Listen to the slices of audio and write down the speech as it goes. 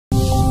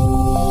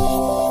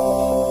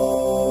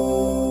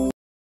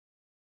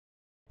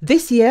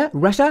This year,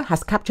 Russia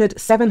has captured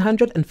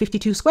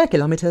 752 square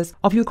kilometers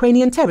of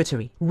Ukrainian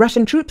territory.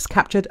 Russian troops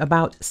captured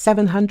about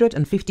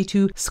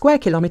 752 square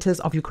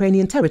kilometers of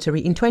Ukrainian territory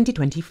in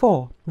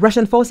 2024.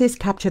 Russian forces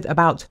captured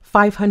about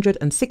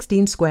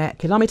 516 square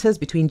kilometers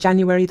between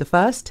January the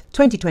 1st,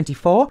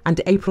 2024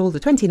 and April the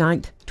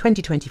 29th,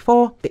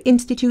 2024, the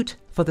Institute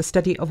for the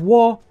Study of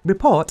War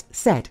report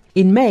said.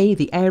 In May,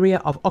 the area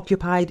of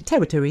occupied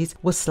territories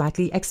was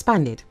slightly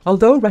expanded.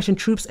 Although Russian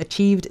troops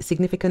achieved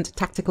significant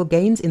tactical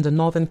gains in the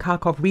northern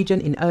Kharkov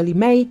region in early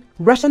May,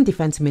 Russian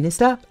Defense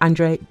Minister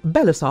Andrei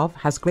Belousov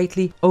has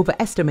greatly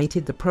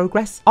overestimated the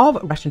progress of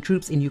Russian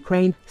troops in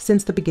Ukraine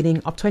since the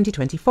beginning of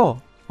 2024.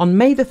 On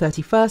May the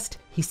 31st,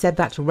 he said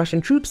that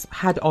Russian troops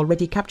had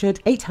already captured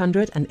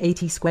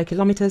 880 square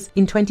kilometers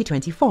in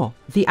 2024.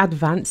 The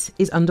advance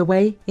is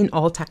underway in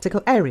all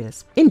tactical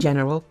areas. In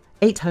general,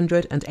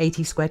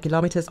 880 square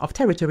kilometers of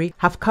territory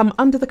have come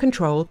under the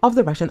control of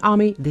the Russian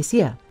army this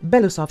year,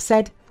 Belousov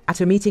said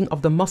at a meeting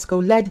of the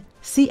Moscow-led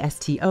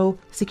CSTO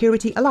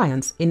security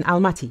alliance in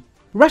Almaty.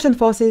 Russian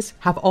forces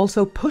have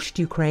also pushed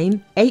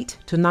Ukraine 8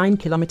 to 9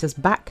 kilometers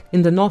back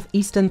in the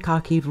northeastern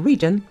Kharkiv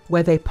region,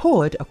 where they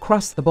poured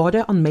across the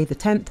border on May the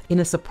 10th in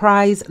a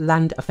surprise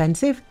land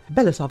offensive,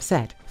 Belousov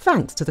said.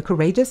 Thanks to the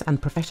courageous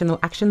and professional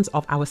actions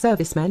of our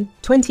servicemen,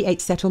 28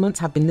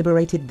 settlements have been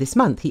liberated this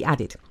month, he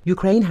added.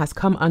 Ukraine has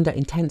come under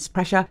intense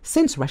pressure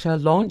since Russia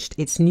launched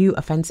its new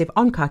offensive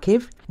on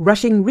Kharkiv,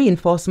 rushing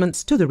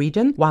reinforcements to the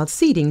region while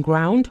ceding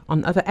ground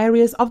on other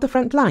areas of the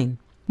front line.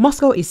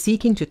 Moscow is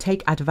seeking to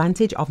take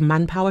advantage of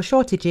manpower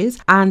shortages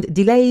and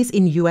delays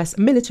in US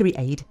military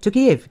aid to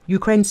Kiev.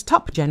 Ukraine's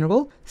top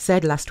general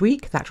said last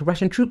week that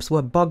Russian troops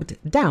were bogged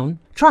down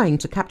trying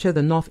to capture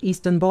the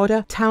northeastern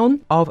border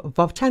town of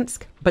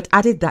Vovchansk, but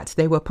added that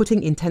they were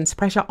putting intense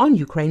pressure on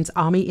Ukraine's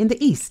army in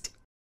the east.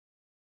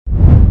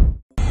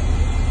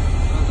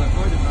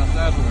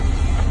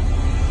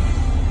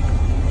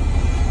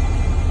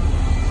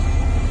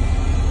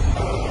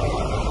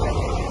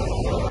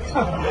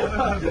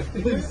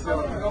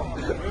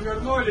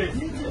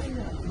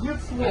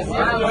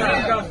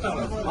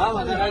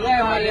 Мама,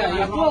 дорогая моя,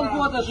 я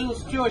полгода жил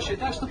с тещей,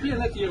 так что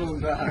пьянок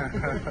ерунда.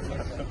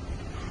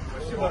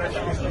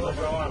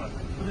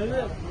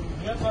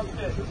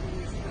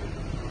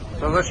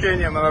 С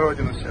возвращением на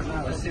родину всех.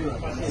 Спасибо.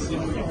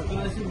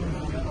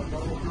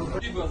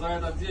 Спасибо за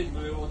этот день,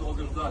 мы его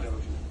долго ждали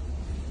очень.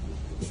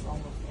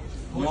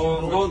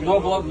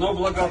 Но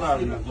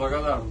благодарны.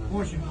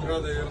 Очень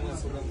рады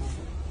вернуться.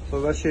 С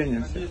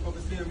возвращением всех.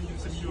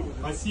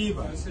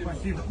 Спасибо.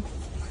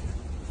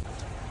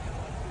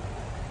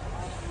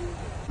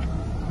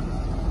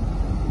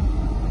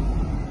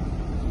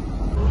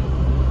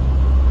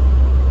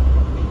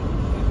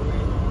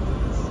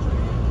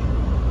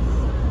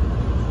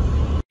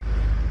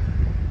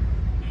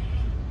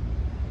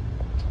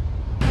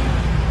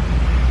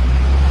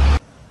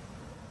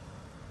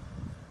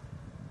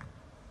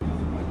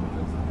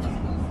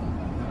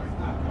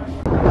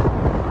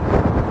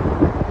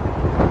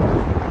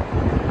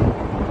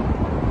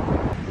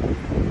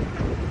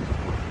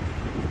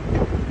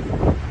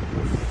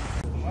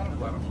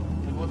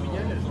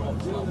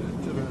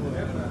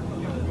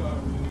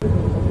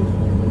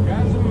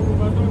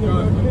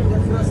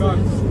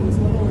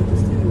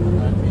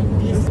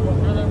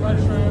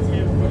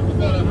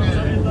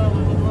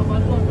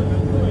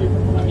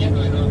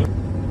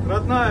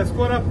 Родная,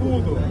 скоро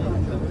буду.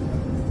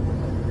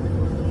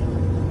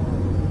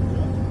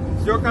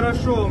 Все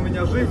хорошо у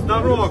меня,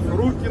 жив-здоров,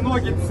 руки,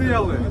 ноги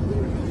целы.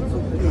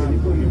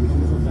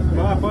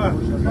 Папа,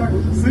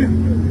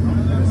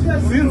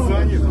 сын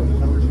звонит.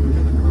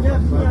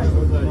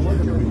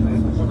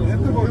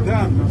 Это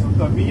Богдан,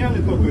 там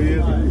меняли только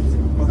это.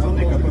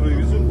 Пацаны, которые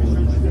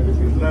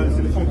везут, дали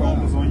телефон,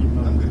 кому позвонить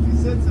надо.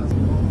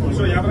 Ну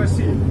что, я в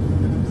России.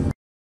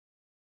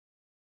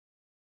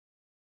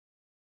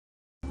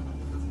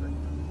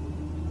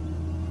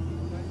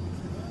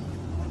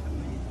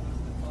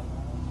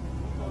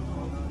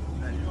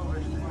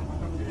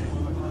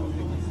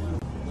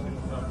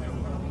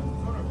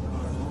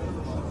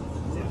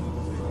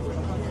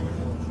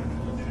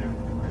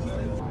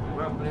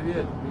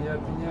 Привет, меня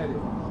обменяли.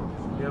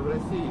 Я в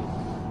России.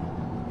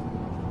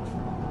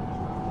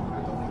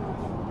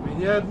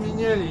 Меня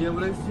обменяли, я в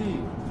России.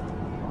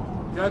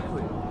 Как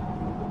вы?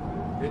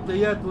 Это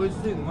я, твой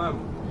сын, мам.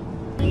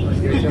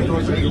 Я тебя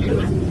тоже люблю.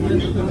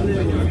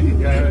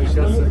 Я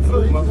сейчас,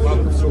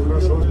 мамка, все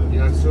хорошо.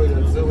 Я все,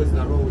 я целый,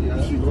 здоровый. Я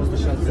просто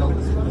сейчас взял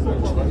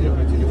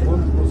человека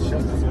телефон, просто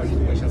сейчас позвонить.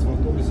 Мы сейчас в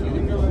автобусе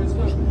едем,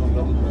 чтобы нам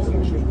дадут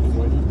помощь,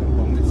 позвонить, там,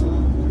 помыться.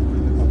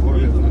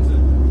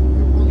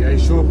 Я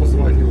еще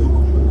позвоню.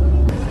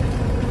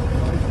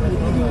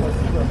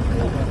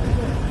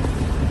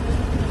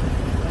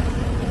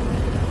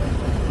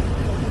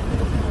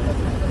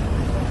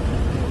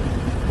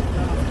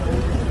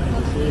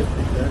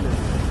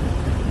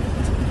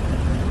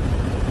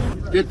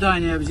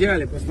 Питание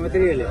взяли,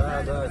 посмотрели.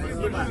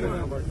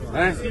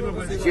 А?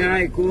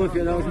 Чай,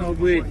 кофе должно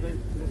быть.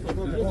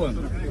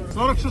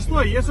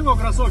 46-й, есть его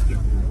кроссовки?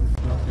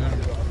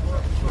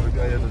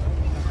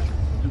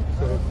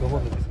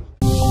 разговор.